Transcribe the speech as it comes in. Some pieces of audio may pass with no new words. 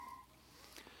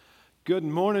Good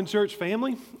morning, church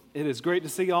family. It is great to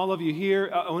see all of you here.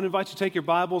 I want to invite you to take your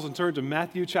Bibles and turn to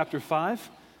Matthew chapter 5.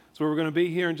 That's where we're going to be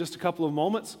here in just a couple of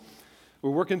moments. We're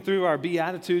working through our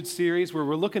Beatitudes series where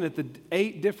we're looking at the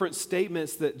 8 different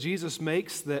statements that Jesus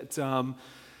makes that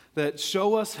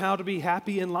show us how to be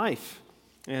happy in life.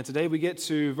 And today we get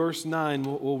to verse 9.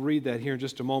 We'll read that here in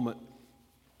just a moment.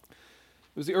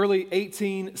 It was the early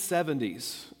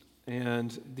 1870s,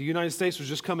 and the United States was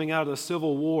just coming out of the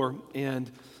Civil War, and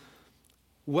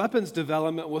weapons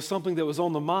development was something that was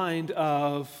on the mind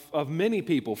of many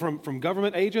people, from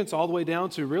government agents all the way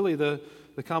down to really the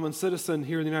common citizen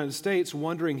here in the United States,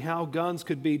 wondering how guns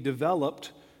could be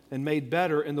developed and made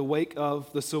better in the wake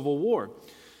of the Civil War.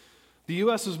 The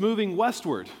U.S. is moving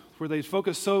westward, where they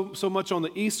focused so much on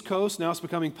the East Coast. Now it's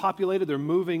becoming populated. They're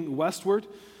moving westward,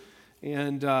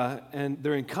 and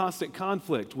they're in constant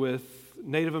conflict with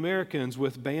Native Americans,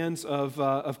 with bands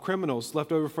of criminals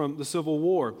left over from the Civil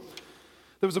War.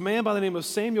 There was a man by the name of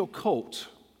Samuel Colt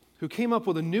who came up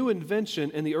with a new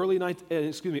invention in the early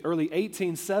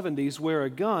 1870s where a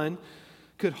gun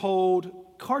could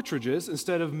hold cartridges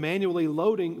instead of manually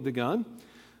loading the gun.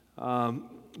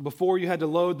 Before, you had to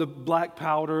load the black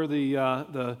powder,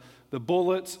 the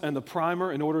bullets, and the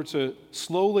primer in order to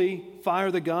slowly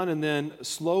fire the gun and then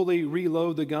slowly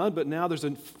reload the gun. But now there's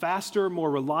a faster,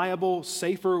 more reliable,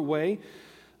 safer way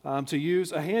to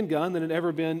use a handgun than had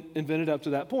ever been invented up to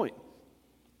that point.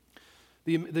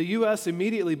 The U.S.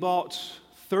 immediately bought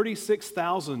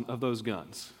 36,000 of those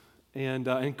guns,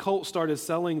 and Colt started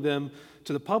selling them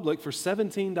to the public for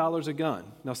 $17 a gun.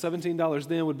 Now, $17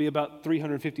 then would be about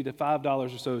 $350 to $5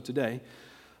 or so today,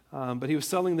 but he was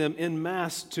selling them en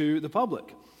masse to the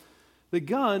public. The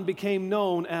gun became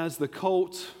known as the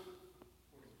Colt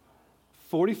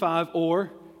 45 or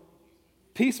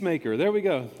Peacemaker. There we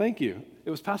go. Thank you.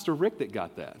 It was Pastor Rick that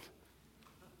got that.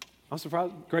 I'm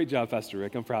surprised. Great job, Pastor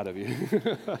Rick. I'm proud of you.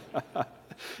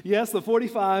 Yes, the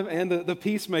 45 and the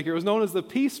Peacemaker. It was known as the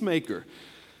Peacemaker.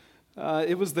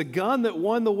 It was the gun that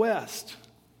won the West.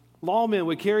 Lawmen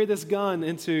would carry this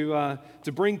gun to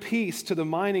bring peace to the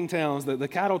mining towns, the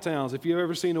cattle towns. If you've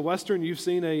ever seen a Western, you've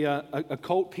seen a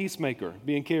Colt Peacemaker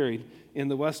being carried in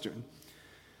the Western.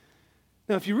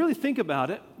 Now, if you really think about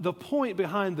it, the point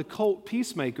behind the Colt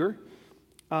Peacemaker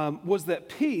was that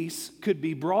peace could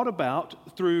be brought about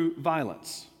through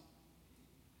violence.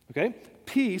 Okay?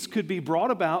 Peace could be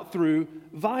brought about through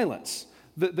violence.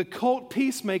 The Colt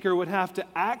Peacemaker would have to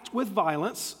act with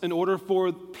violence in order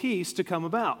for peace to come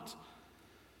about.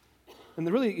 And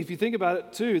really, if you think about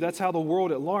it too, that's how the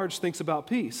world at large thinks about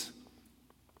peace.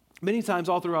 Many times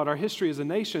all throughout our history as a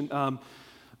nation,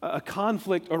 a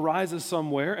conflict arises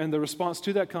somewhere, and the response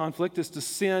to that conflict is to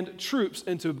send troops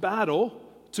into battle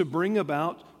to bring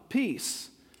about peace.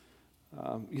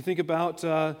 You think about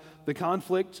the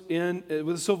conflict with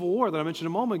the Civil War that I mentioned a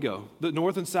moment ago. The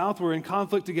North and South were in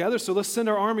conflict together, so let's send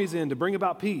our armies in to bring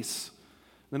about peace.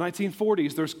 In the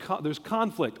 1940s, there's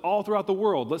conflict all throughout the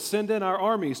world. Let's send in our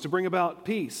armies to bring about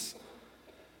peace.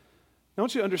 Now, I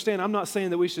want you to understand, I'm not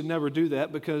saying that we should never do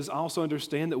that, because I also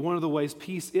understand that one of the ways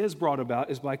peace is brought about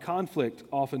is by conflict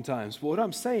oftentimes. But what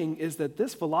I'm saying is that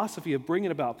this philosophy of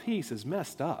bringing about peace is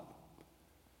messed up.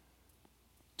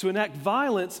 To enact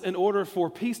violence in order for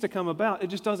peace to come about,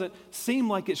 it just doesn't seem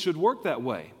like it should work that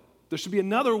way. There should be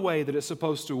another way that it's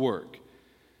supposed to work.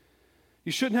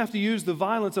 You shouldn't have to use the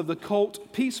violence of the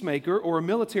Colt Peacemaker or a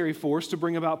military force to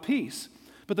bring about peace.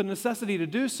 But the necessity to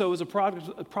do so is a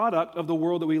product of the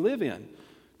world that we live in.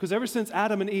 Because ever since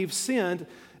Adam and Eve sinned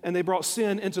and they brought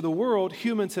sin into the world,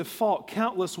 humans have fought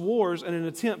countless wars in an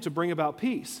attempt to bring about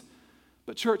peace.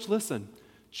 But church, listen,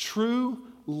 true,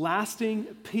 lasting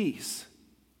peace,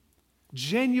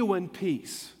 genuine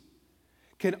peace,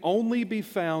 can only be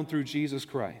found through Jesus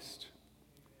Christ.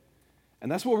 And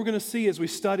that's what we're going to see as we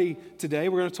study today.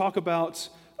 We're going to talk about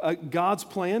God's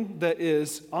plan that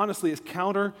is, honestly, is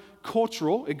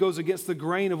counter-cultural. It goes against the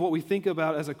grain of what we think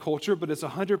about as a culture, but it's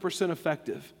 100%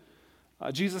 effective.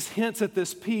 Jesus hints at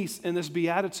this peace in this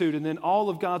beatitude, and then all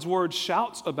of God's word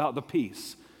shouts about the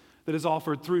peace that is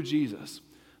offered through Jesus.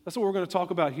 That's what we're going to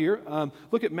talk about here.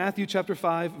 Look at Matthew chapter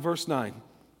 5, verse 9.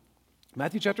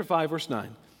 Matthew chapter 5, verse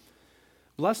 9.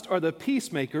 Blessed are the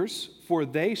peacemakers, for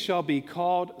they shall be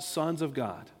called sons of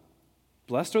God.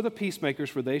 Blessed are the peacemakers,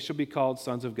 for they shall be called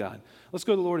sons of God. Let's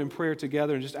go to the Lord in prayer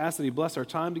together and just ask that He bless our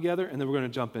time together, and then we're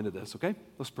going to jump into this, okay?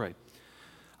 Let's pray.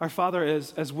 Our Father,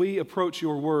 as we approach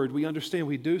your word, we understand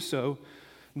we do so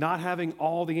not having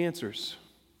all the answers.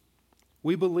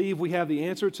 We believe we have the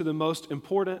answer to the most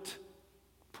important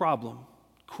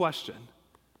question.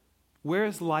 Where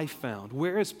is life found?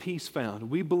 Where is peace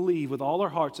found? We believe with all our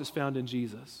hearts it's found in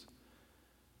Jesus.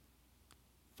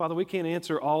 Father, we can't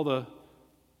answer all the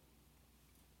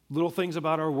little things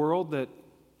about our world that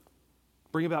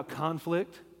bring about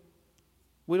conflict.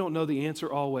 We don't know the answer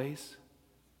always.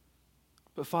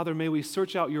 But Father, may we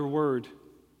search out your word,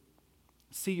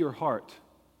 see your heart,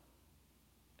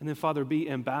 and then, Father, be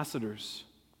ambassadors,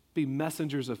 be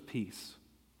messengers of peace.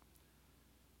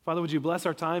 Father, would you bless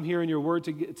our time here in your word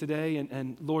today?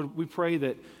 And Lord, we pray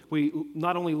that we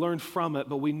not only learn from it,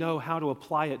 but we know how to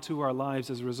apply it to our lives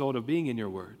as a result of being in your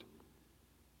word.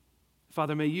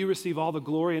 Father, may you receive all the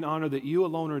glory and honor that you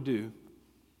alone are due.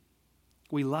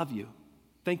 We love you.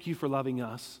 Thank you for loving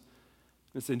us.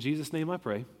 It's in Jesus' name I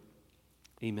pray.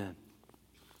 Amen.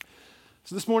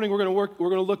 So this morning we're going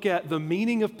to look at the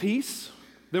meaning of peace.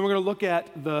 Then we're going to look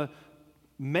at the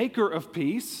maker of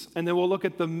peace, and then we'll look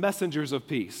at the messengers of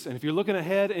peace. And if you're looking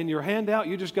ahead in your handout,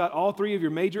 you just got all three of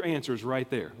your major answers right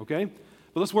there, okay?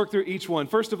 But let's work through each one.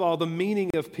 First of all, the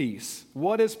meaning of peace.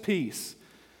 What is peace?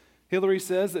 Hillary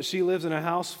says that she lives in a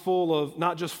house full of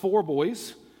not just 4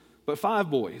 boys, but 5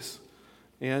 boys.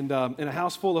 And in a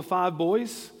house full of 5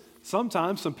 boys,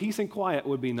 sometimes some peace and quiet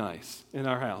would be nice in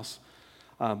our house.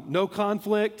 No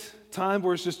conflict, time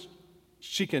where it's just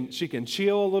she can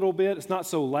chill a little bit. It's not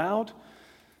so loud.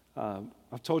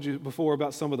 I've told you before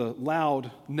about some of the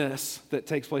loudness that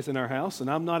takes place in our house, and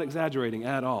I'm not exaggerating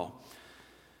at all.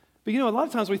 But a lot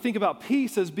of times we think about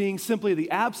peace as being simply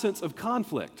the absence of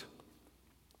conflict,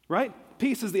 right?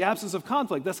 Peace is the absence of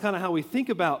conflict. That's kind of how we think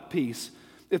about peace.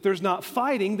 If there's not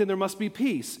fighting, then there must be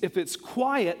peace. If it's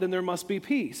quiet, then there must be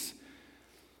peace.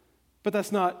 But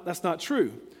that's not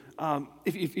true.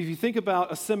 If you think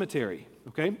about a cemetery,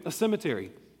 okay? A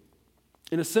cemetery.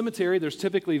 In a cemetery, there's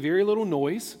typically very little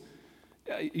noise.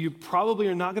 You probably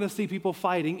are not going to see people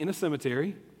fighting in a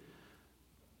cemetery.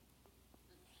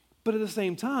 But at the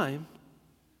same time,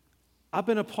 I've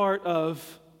been a part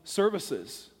of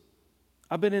services.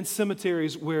 I've been in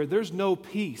cemeteries where there's no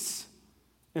peace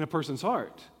in a person's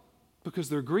heart because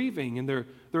they're grieving and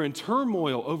they're in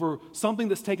turmoil over something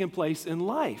that's taken place in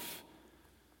life.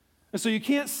 And so you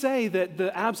can't say that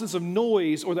the absence of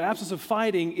noise or the absence of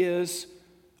fighting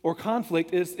or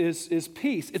conflict is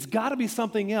peace. It's got to be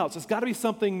something else. It's got to be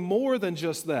something more than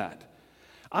just that.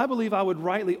 I believe I would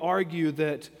rightly argue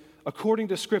that according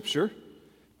to Scripture,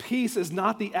 peace is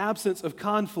not the absence of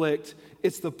conflict,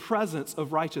 it's the presence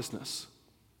of righteousness.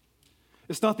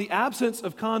 It's not the absence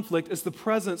of conflict, it's the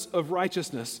presence of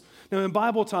righteousness. Now, in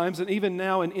Bible times, and even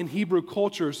now in Hebrew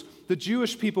cultures, the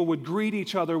Jewish people would greet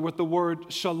each other with the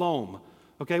word shalom.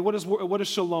 Okay, what does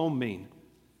shalom mean?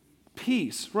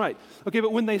 Peace, right. Okay,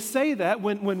 but when they say that,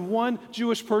 when one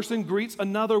Jewish person greets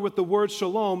another with the word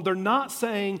shalom, they're not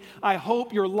saying, I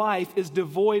hope your life is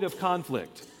devoid of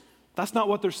conflict. That's not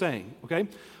what they're saying, okay?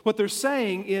 What they're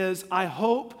saying is, I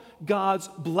hope God's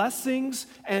blessings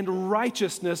and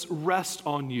righteousness rest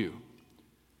on you.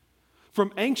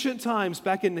 From ancient times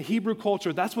back in the Hebrew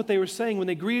culture, that's what they were saying when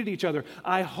they greeted each other.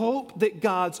 I hope that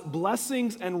God's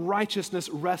blessings and righteousness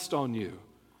rest on you.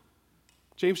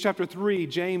 James chapter 3,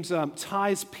 James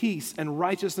ties peace and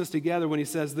righteousness together when he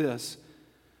says this: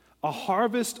 a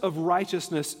harvest of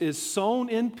righteousness is sown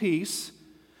in peace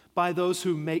by those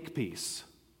who make peace.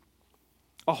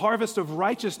 A harvest of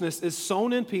righteousness is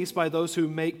sown in peace by those who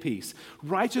make peace.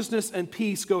 Righteousness and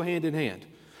peace go hand in hand.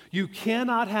 You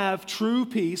cannot have true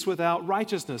peace without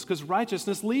righteousness because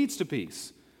righteousness leads to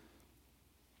peace.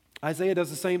 Isaiah does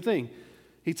the same thing.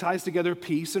 He ties together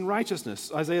peace and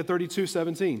righteousness. Isaiah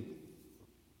 32:17.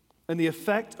 And the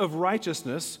effect of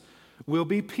righteousness will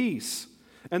be peace,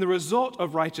 and the result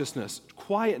of righteousness,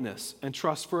 quietness and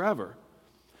trust forever.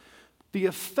 The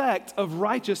effect of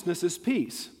righteousness is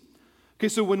peace. Okay,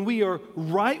 so when we are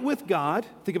right with God,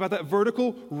 think about that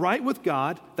vertical, right with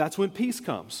God, that's when peace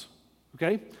comes.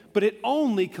 Okay? But it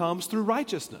only comes through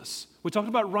righteousness. We talked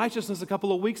about righteousness a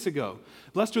couple of weeks ago.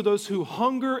 Blessed are those who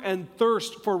hunger and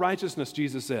thirst for righteousness,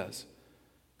 Jesus says.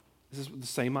 This is the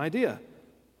same idea.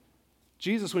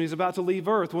 Jesus, when he's about to leave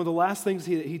earth, one of the last things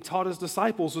he taught his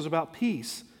disciples was about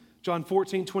peace. John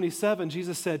 14:27,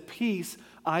 Jesus said, peace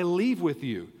I leave with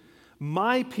you.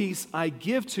 My peace I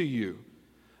give to you.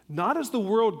 Not as the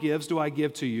world gives do I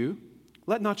give to you.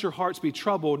 Let not your hearts be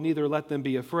troubled, neither let them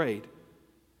be afraid.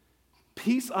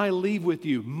 Peace I leave with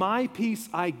you. My peace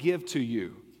I give to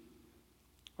you.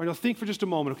 All right, now think for just a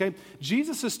moment, okay?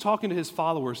 Jesus is talking to his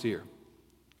followers here.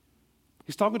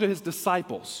 He's talking to his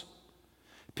disciples.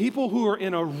 People who are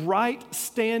in a right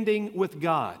standing with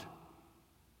God.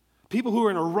 People who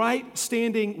are in a right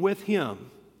standing with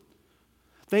him.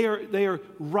 They are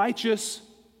righteous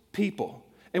people.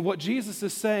 And what Jesus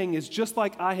is saying is, just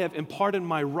like I have imparted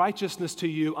my righteousness to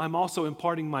you, I'm also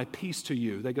imparting my peace to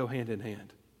you. They go hand in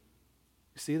hand.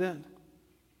 You see that?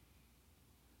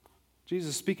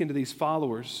 Jesus is speaking to these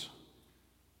followers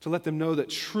to let them know that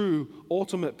true,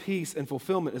 ultimate peace and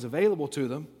fulfillment is available to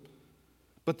them.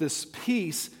 But this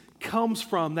peace comes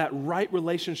from that right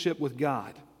relationship with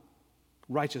God,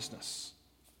 righteousness.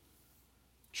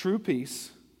 True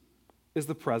peace is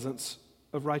the presence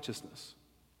of righteousness.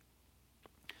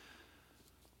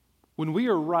 When we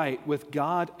are right with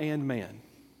God and man,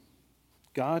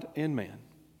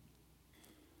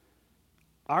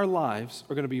 our lives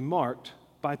are going to be marked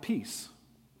by peace.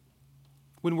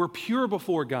 When we're pure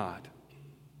before God,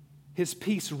 His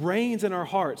peace reigns in our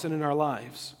hearts and in our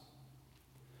lives.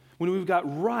 When we've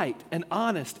got right and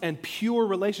honest and pure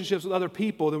relationships with other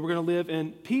people, then we're going to live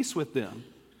in peace with them.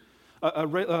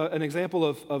 An example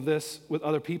of this with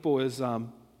other people is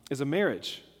a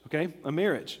marriage, okay? A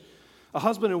marriage. A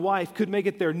husband and wife could make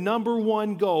it their number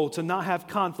one goal to not have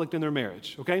conflict in their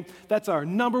marriage, okay? That's our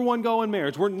number one goal in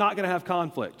marriage. We're not going to have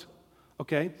conflict,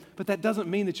 okay? But that doesn't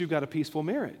mean that you've got a peaceful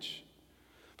marriage.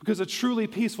 Because a truly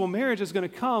peaceful marriage is going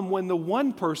to come when the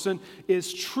one person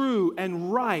is true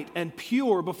and right and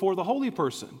pure before the holy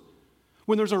person.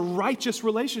 When there's a righteous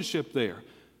relationship there.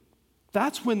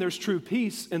 That's when there's true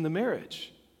peace in the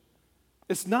marriage.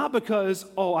 It's not because,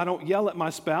 I don't yell at my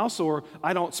spouse or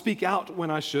I don't speak out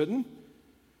when I shouldn't.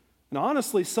 And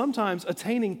honestly, sometimes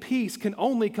attaining peace can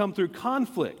only come through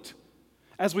conflict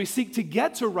as we seek to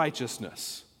get to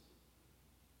righteousness.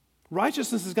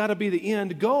 Righteousness has got to be the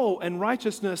end goal, and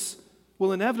righteousness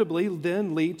will inevitably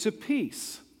then lead to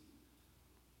peace.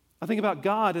 I think about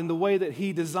God and the way that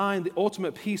He designed the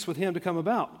ultimate peace with Him to come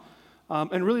about.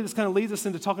 And really this kind of leads us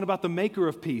into talking about the maker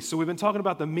of peace. So we've been talking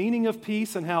about the meaning of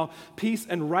peace and how peace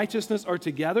and righteousness are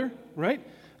together, right?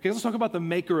 Okay, let's talk about the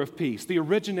maker of peace, the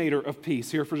originator of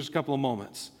peace here for just a couple of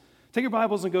moments. Take your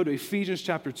Bibles and go to Ephesians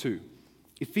chapter 2.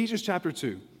 Ephesians chapter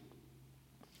 2.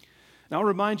 Now, I'll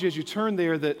remind you as you turn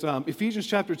there that Ephesians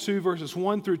chapter 2, verses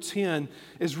 1 through 10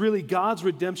 is really God's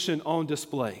redemption on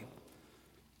display.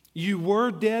 You were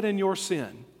dead in your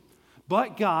sin,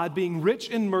 but God, being rich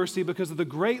in mercy because of the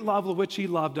great love with which He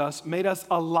loved us, made us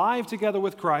alive together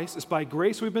with Christ. It's by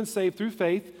grace we've been saved through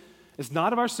faith. It's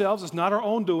not of ourselves. It's not our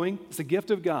own doing. It's a gift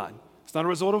of God. It's not a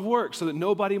result of works so that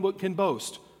nobody can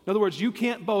boast. In other words, you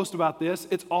can't boast about this.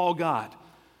 It's all God.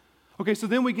 Okay, so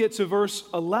then we get to verse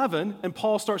 11, and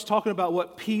Paul starts talking about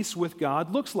what peace with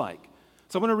God looks like.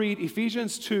 So I'm going to read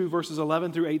Ephesians 2, verses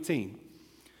 11 through 18.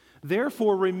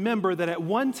 Therefore, remember that at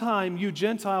one time you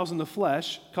Gentiles in the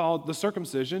flesh, called the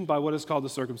circumcision, by what is called the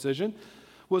circumcision,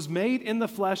 was made in the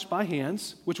flesh by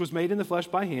hands, which was made in the flesh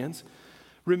by hands.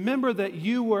 Remember that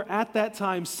you were at that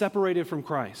time separated from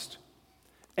Christ,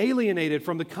 alienated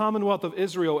from the commonwealth of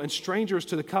Israel and strangers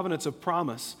to the covenants of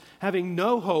promise, having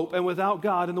no hope and without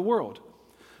God in the world.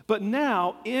 But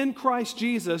now, in Christ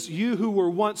Jesus, you who were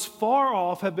once far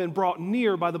off have been brought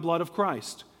near by the blood of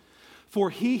Christ. For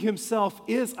He Himself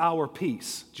is our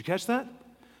peace. Did you catch that?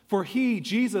 For He,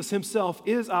 Jesus Himself,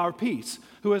 is our peace,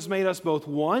 who has made us both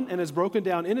one and has broken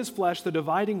down in His flesh the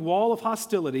dividing wall of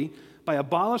hostility by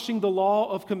abolishing the law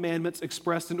of commandments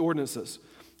expressed in ordinances,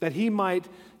 that He might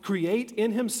create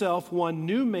in Himself one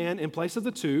new man in place of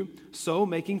the two, so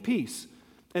making peace,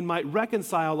 and might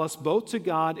reconcile us both to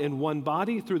God in one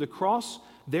body through the cross,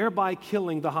 thereby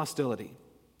killing the hostility.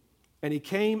 And He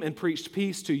came and preached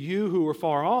peace to you who were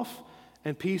far off,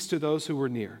 and peace to those who were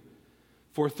near.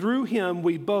 For through Him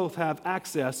we both have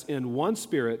access in one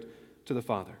Spirit to the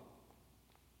Father.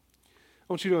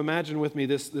 I want you to imagine with me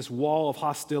this wall of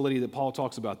hostility that Paul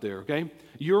talks about there, okay?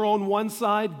 You're on one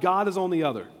side, God is on the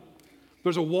other.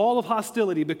 There's a wall of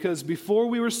hostility because before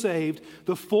we were saved,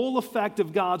 the full effect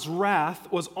of God's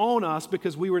wrath was on us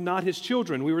because we were not His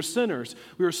children. We were sinners.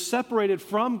 We were separated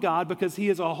from God because He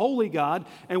is a holy God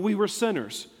and we were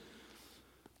sinners.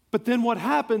 But then what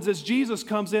happens is Jesus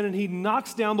comes in and He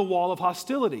knocks down the wall of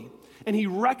hostility and He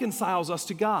reconciles us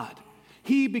to God.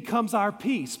 He becomes our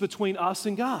peace between us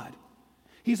and God.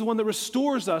 He's the one that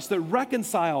restores us, that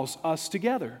reconciles us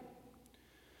together.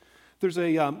 There was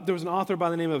an author by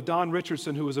the name of Don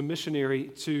Richardson who was a missionary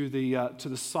to the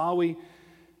Sawi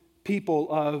people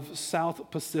of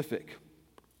South Pacific.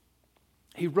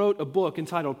 He wrote a book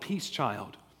entitled Peace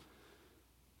Child,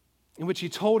 in which he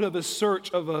told of his search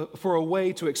for a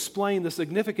way to explain the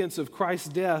significance of Christ's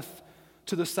death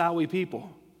to the Sawi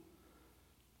people.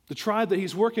 The tribe that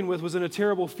he's working with was in a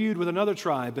terrible feud with another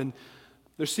tribe, and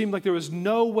there seemed like there was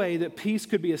no way that peace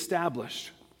could be established.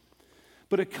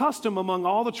 But a custom among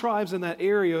all the tribes in that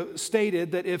area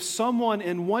stated that if someone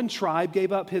in one tribe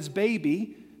gave up his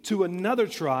baby to another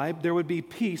tribe, there would be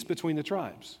peace between the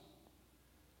tribes.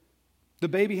 The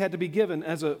baby had to be given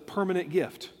as a permanent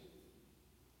gift.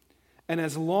 And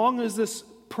as long as this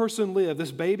person lived,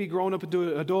 this baby grown up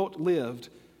into an adult lived,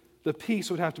 the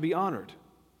peace would have to be honored.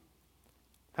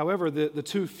 However, the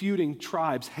two feuding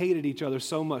tribes hated each other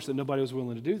so much that nobody was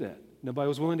willing to do that. Nobody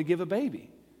was willing to give a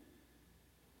baby.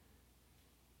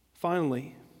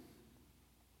 Finally,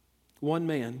 one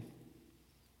man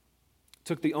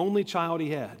took the only child he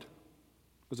had,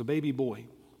 was a baby boy,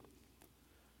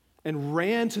 and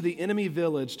ran to the enemy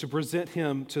village to present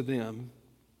him to them.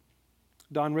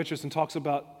 Don Richardson talks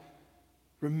about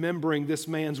remembering this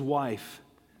man's wife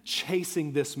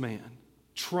chasing this man,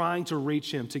 trying to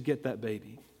reach him to get that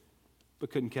baby, but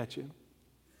couldn't catch him.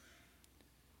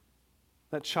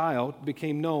 That child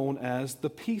became known as the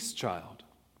peace child.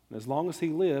 And as long as he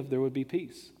lived, there would be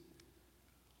peace.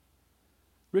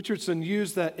 Richardson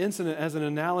used that incident as an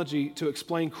analogy to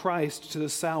explain Christ to the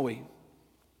Sawi.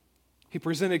 He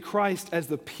presented Christ as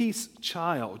the peace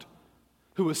child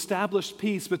who established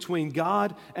peace between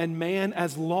God and man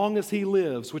as long as he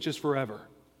lives, which is forever.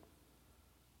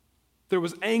 There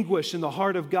was anguish in the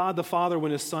heart of God the Father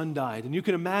when his son died. And you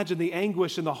can imagine the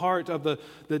anguish in the heart of the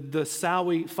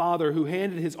Sawi father who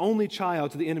handed his only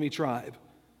child to the enemy tribe.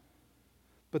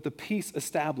 But the peace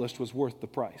established was worth the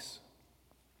price.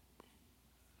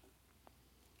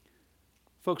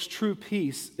 Folks, true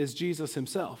peace is Jesus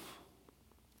himself.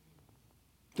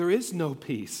 There is no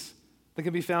peace that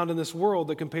can be found in this world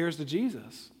that compares to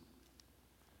Jesus.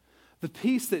 The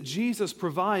peace that Jesus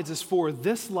provides is for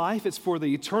this life, it's for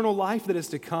the eternal life that is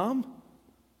to come.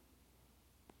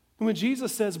 And when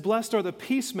Jesus says, "Blessed are the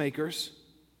peacemakers,"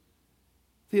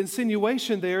 the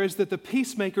insinuation there is that the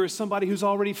peacemaker is somebody who's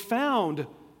already found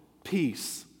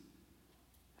peace,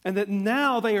 and that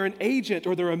now they are an agent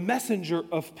or they're a messenger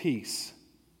of peace.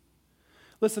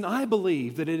 Listen, I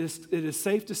believe that it is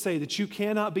safe to say that you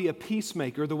cannot be a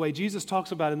peacemaker the way Jesus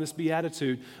talks about in this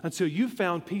beatitude until you've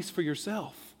found peace for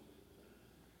yourself.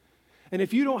 And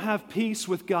if you don't have peace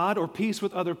with God or peace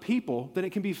with other people, then it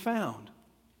can be found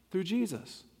through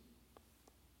Jesus.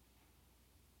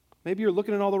 Maybe you're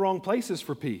looking in all the wrong places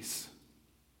for peace.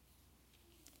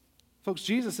 Folks,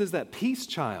 Jesus is that peace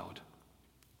child,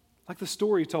 like the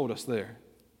story told us there.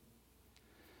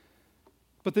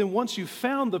 But then once you've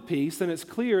found the peace, then it's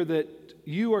clear that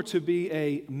you are to be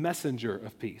a messenger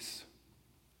of peace.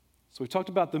 So we talked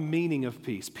about the meaning of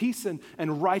peace. Peace and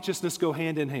righteousness go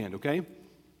hand in hand, okay?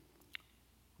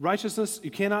 Righteousness, you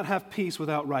cannot have peace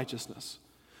without righteousness.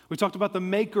 We talked about the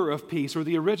maker of peace or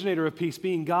the originator of peace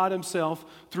being God himself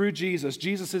through Jesus.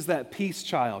 Jesus is that peace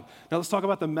child. Now let's talk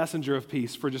about the messenger of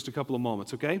peace for just a couple of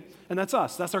moments, okay? And that's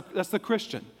us. That's the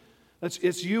Christian.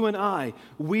 It's you and I.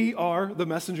 We are the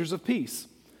messengers of peace.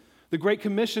 The Great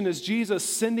Commission is Jesus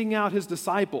sending out his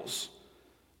disciples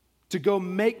to go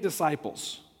make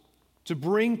disciples, to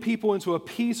bring people into a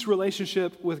peace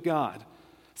relationship with God.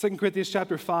 2 Corinthians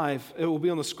chapter 5, it will be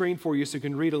on the screen for you so you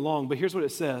can read along, but here's what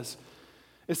it says.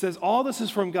 It says, all this is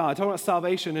from God. Talking about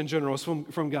salvation in general, it's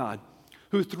from God,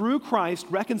 who through Christ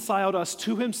reconciled us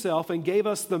to himself and gave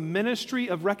us the ministry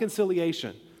of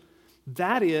reconciliation.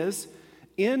 That is,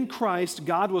 in Christ,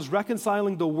 God was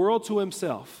reconciling the world to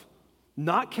himself,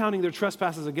 not counting their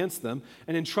trespasses against them,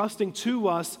 and entrusting to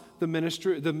us the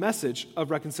message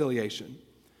of reconciliation.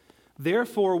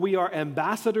 Therefore, we are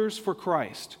ambassadors for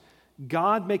Christ,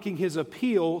 God making his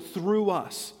appeal through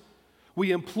us.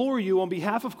 We implore you on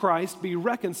behalf of Christ, be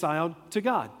reconciled to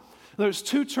God. There's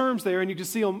two terms there, and you can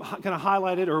see them kind of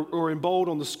highlighted or in bold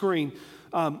on the screen.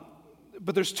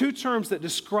 But there's two terms that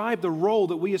describe the role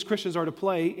that we as Christians are to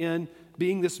play in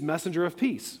being this messenger of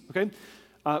peace, okay?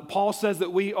 Paul says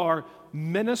that we are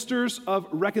ministers of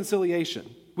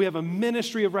reconciliation. We have a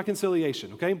ministry of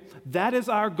reconciliation, okay? That is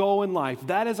our goal in life.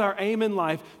 That is our aim in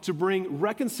life, to bring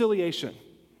reconciliation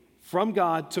from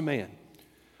God to man.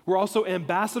 We're also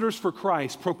ambassadors for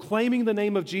Christ, proclaiming the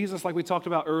name of Jesus like we talked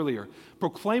about earlier.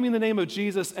 Proclaiming the name of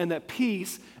Jesus, and that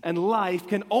peace and life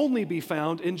can only be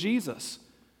found in Jesus.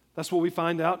 That's what we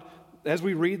find out as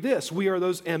we read this. We are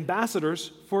those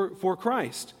ambassadors for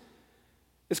Christ.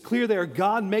 It's clear there,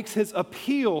 God makes his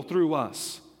appeal through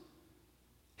us.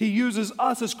 He uses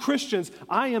us as Christians.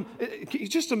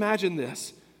 Just imagine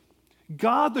this.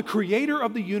 God, the creator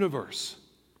of the universe,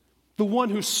 the one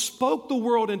who spoke the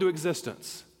world into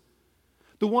existence,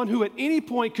 the one who at any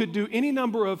point could do any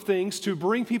number of things to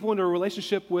bring people into a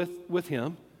relationship with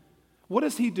him, what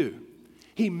does he do?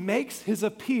 He makes his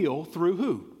appeal through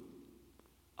who?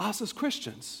 Us as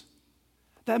Christians.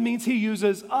 That means he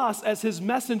uses us as his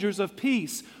messengers of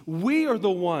peace. We are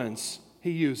the ones he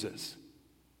uses.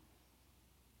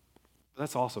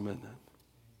 That's awesome, isn't it?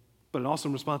 But an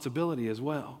awesome responsibility as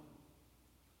well.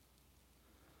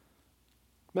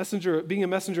 Being a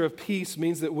messenger of peace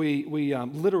means that we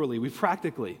literally, we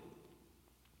practically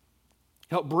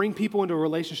help bring people into a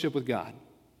relationship with God.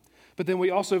 But then we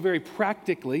also very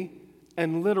practically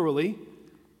and literally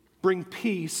bring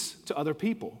peace to other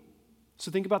people.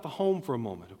 So think about the home for a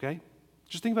moment, okay?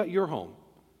 Just think about your home,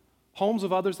 homes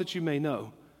of others that you may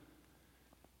know.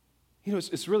 You know,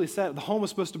 it's really sad. The home is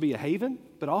supposed to be a haven,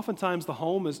 but oftentimes the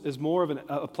home is more of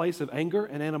a place of anger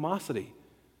and animosity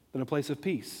than a place of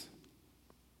peace.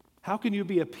 How can you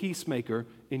be a peacemaker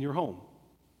in your home?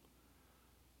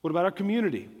 What about our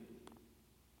community?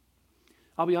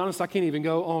 I'll be honest, I can't even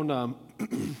go on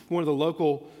one of the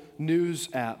local news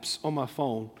apps on my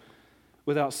phone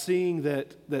without seeing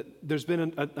that there's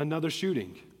been another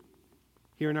shooting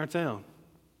here in our town,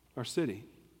 our city.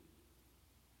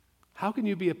 How can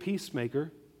you be a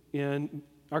peacemaker in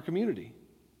our community?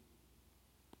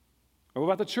 Or what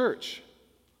about the church?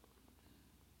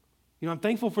 You know, I'm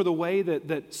thankful for the way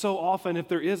that so often if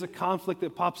there is a conflict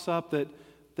that pops up, that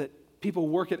people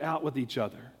work it out with each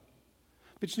other.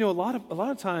 But you know, a lot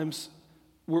of times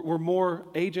we're more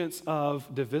agents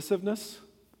of divisiveness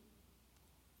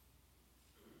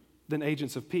than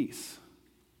agents of peace.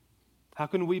 How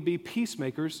can we be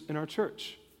peacemakers in our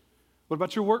church? What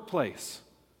about your workplace?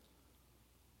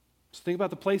 So think about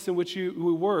the place in which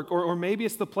you work, or maybe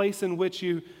it's the place in which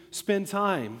you spend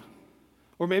time,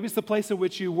 or maybe it's the place in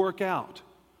which you work out,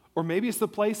 or maybe it's the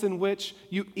place in which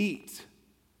you eat.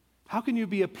 How can you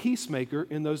be a peacemaker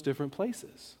in those different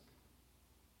places?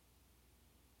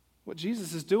 What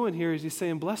Jesus is doing here is he's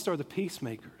saying, blessed are the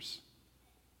peacemakers.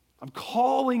 I'm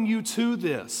calling you to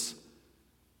this.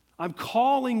 I'm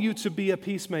calling you to be a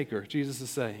peacemaker, Jesus is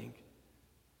saying.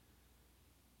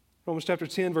 Romans chapter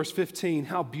 10, verse 15,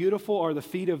 how beautiful are the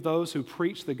feet of those who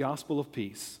preach the gospel of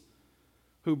peace,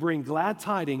 who bring glad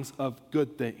tidings of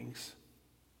good things.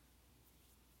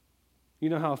 You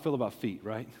know how I feel about feet,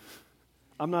 right?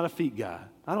 I'm not a feet guy.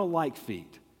 I don't like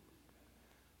feet.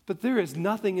 But there is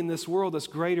nothing in this world that's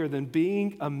greater than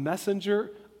being a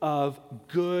messenger of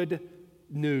good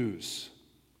news.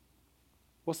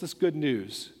 What's this good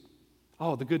news?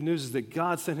 Oh, the good news is that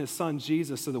God sent his son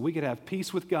Jesus so that we could have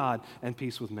peace with God and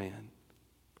peace with man.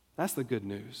 That's the good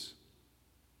news.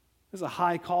 It's a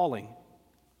high calling.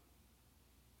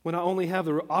 We not only have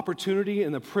the opportunity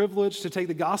and the privilege to take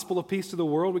the gospel of peace to the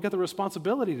world, we got the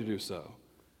responsibility to do so.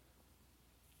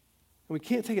 And we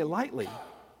can't take it lightly.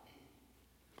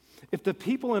 If the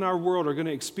people in our world are going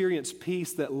to experience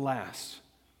peace that lasts,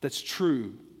 that's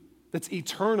true, that's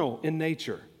eternal in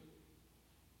nature,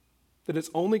 that it's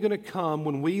only going to come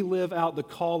when we live out the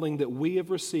calling that we have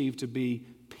received to be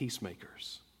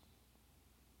peacemakers.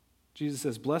 Jesus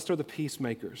says, blessed are the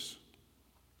peacemakers.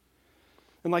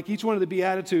 And like each one of the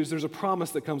Beatitudes, there's a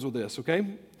promise that comes with this, okay?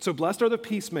 So blessed are the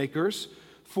peacemakers,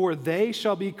 for they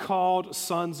shall be called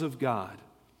sons of God.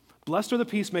 Blessed are the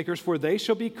peacemakers, for they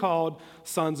shall be called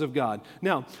sons of God.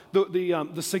 Now,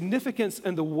 the significance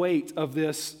and the weight of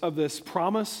this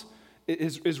promise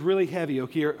is really heavy.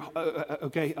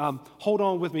 Okay, hold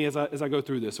on with me as I go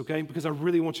through this, okay? Because I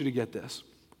really want you to get this.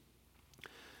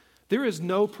 There is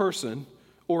no person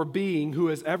or being who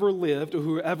has ever lived or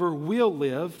who ever will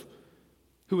live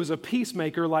who is a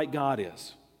peacemaker like God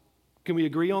is. Can we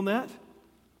agree on that?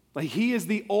 Like, he is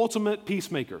the ultimate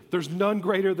peacemaker. There's none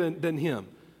greater than him.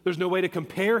 There's no way to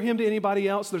compare him to anybody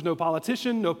else. There's no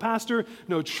politician, no pastor,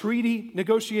 no treaty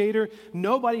negotiator,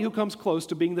 nobody who comes close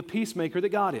to being the peacemaker that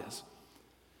God is.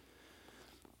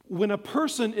 When a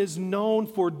person is known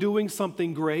for doing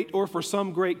something great or for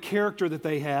some great character that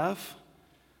they have,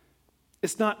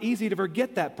 it's not easy to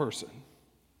forget that person.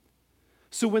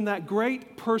 So when that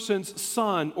great person's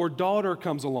son or daughter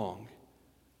comes along,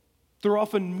 they're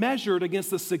often measured against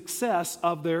the success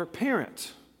of their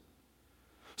parent.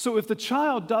 So if the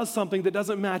child does something that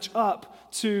doesn't match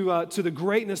up to the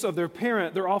greatness of their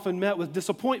parent, they're often met with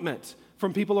disappointment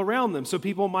from people around them. So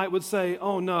people would say,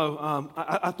 oh no,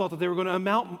 I thought that they were going to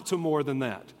amount to more than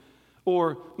that.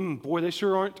 Or, boy, they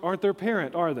sure aren't their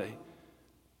parent, are they?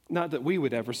 Not that we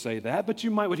would ever say that, but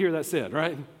you would hear that said,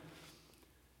 right?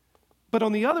 But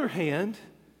on the other hand,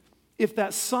 if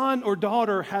that son or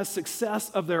daughter has success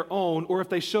of their own, or if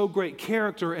they show great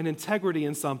character and integrity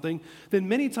in something, then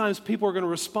many times people are going to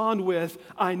respond with,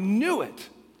 I knew it.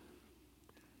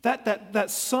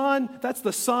 That son, that's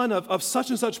the son of such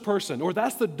and such person, or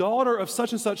that's the daughter of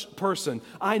such and such person.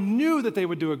 I knew that they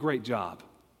would do a great job.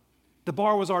 The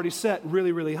bar was already set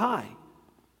really, really high.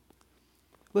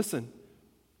 Listen,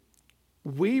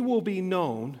 we will be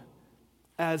known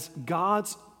as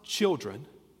God's children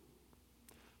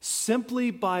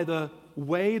simply by the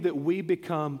way that we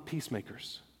become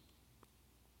peacemakers.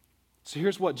 So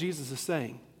here's what Jesus is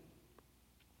saying.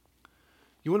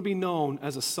 You want to be known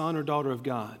as a son or daughter of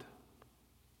God,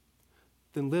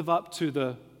 then live up to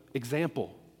the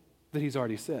example that he's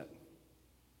already set.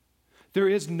 There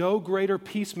is no greater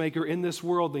peacemaker in this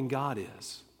world than God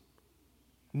is.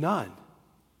 None.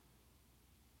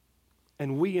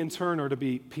 And we in turn are to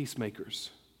be peacemakers.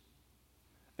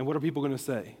 And what are people going to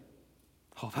say?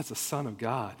 Oh, that's a son of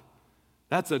God.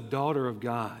 That's a daughter of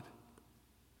God.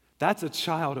 That's a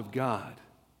child of God.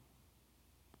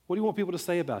 What do you want people to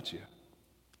say about you?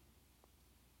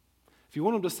 If you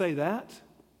want them to say that,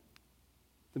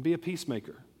 then be a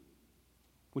peacemaker.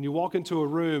 When you walk into a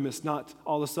room, it's not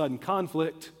all of a sudden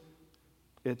conflict.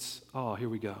 It's, oh, here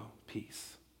we go,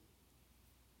 peace.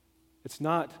 It's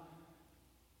not,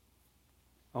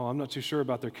 oh, I'm not too sure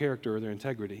about their character or their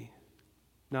integrity.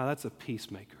 No, that's a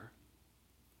peacemaker.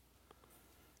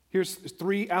 Here's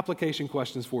 3 application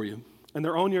questions for you. And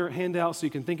they're on your handout so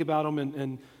you can think about them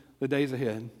in the days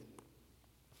ahead.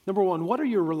 Number 1, what are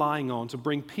you relying on to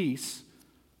bring peace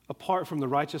apart from the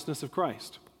righteousness of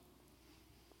Christ?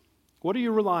 What are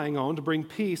you relying on to bring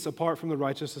peace apart from the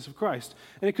righteousness of Christ?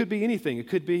 And it could be anything. It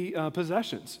could be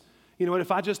possessions. You know what?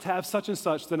 If I just have such and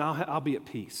such, then I'll be at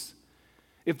peace.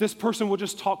 If this person will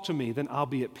just talk to me, then I'll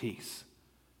be at peace.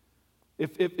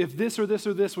 If this or this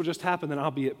or this will just happen, then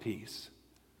I'll be at peace.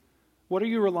 What are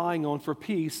you relying on for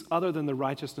peace other than the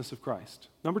righteousness of Christ?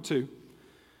 Number 2,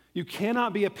 you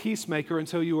cannot be a peacemaker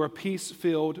until you are a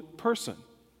peace-filled person.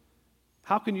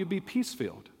 How can you be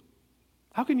peace-filled?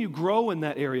 How can you grow in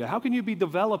that area? How can you be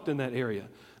developed in that area?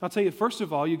 I'll tell you, first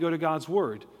of all, you go to God's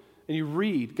Word and you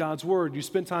read God's Word. You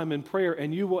spend time in prayer,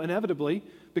 and you will inevitably,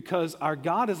 because our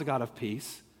God is a God of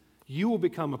peace, you will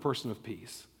become a person of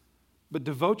peace. But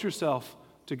devote yourself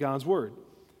to God's Word.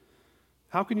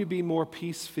 How can you be more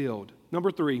peace-filled?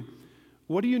 Number 3,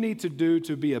 what do you need to do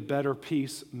to be a better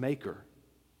peacemaker?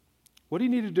 What do you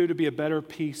need to do to be a better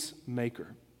peacemaker?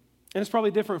 And it's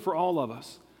probably different for all of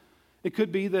us. It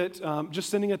could be that just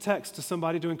sending a text to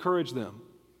somebody to encourage them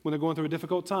when they're going through a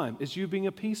difficult time is you being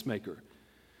a peacemaker.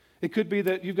 It could be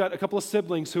that you've got a couple of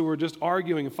siblings who are just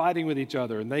arguing and fighting with each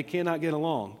other and they cannot get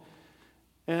along.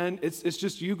 And it's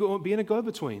just you being a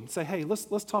go-between. Say, hey,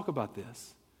 let's talk about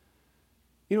this.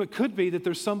 You know, it could be that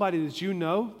there's somebody that you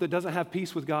know that doesn't have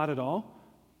peace with God at all.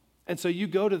 And so you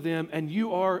go to them and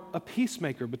you are a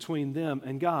peacemaker between them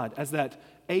and God as that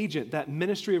agent, that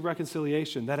ministry of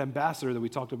reconciliation, that ambassador that we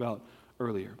talked about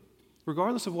earlier.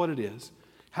 Regardless of what it is,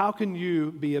 how can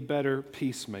you be a better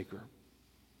peacemaker?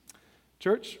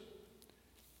 Church,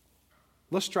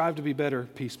 let's strive to be better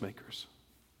peacemakers.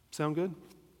 Sound good?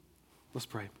 Let's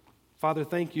pray. Father,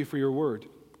 thank you for your word.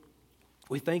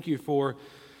 We thank you for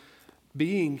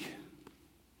being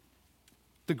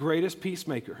the greatest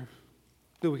peacemaker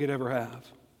that we could ever have.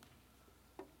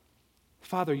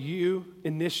 Father, you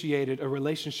initiated a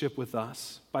relationship with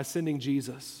us by sending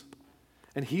Jesus,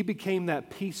 and he became that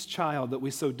peace child that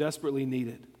we so desperately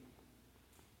needed.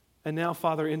 And now,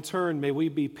 Father, in turn, may we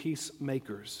be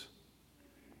peacemakers,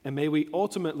 and may we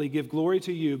ultimately give glory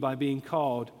to you by being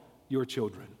called your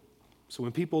children. So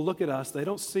when people look at us, they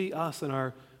don't see us in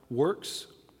our works,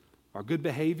 our good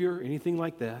behavior, anything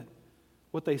like that.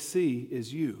 What they see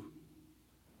is you.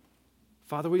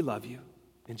 Father, we love you.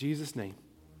 In Jesus' name,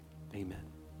 amen.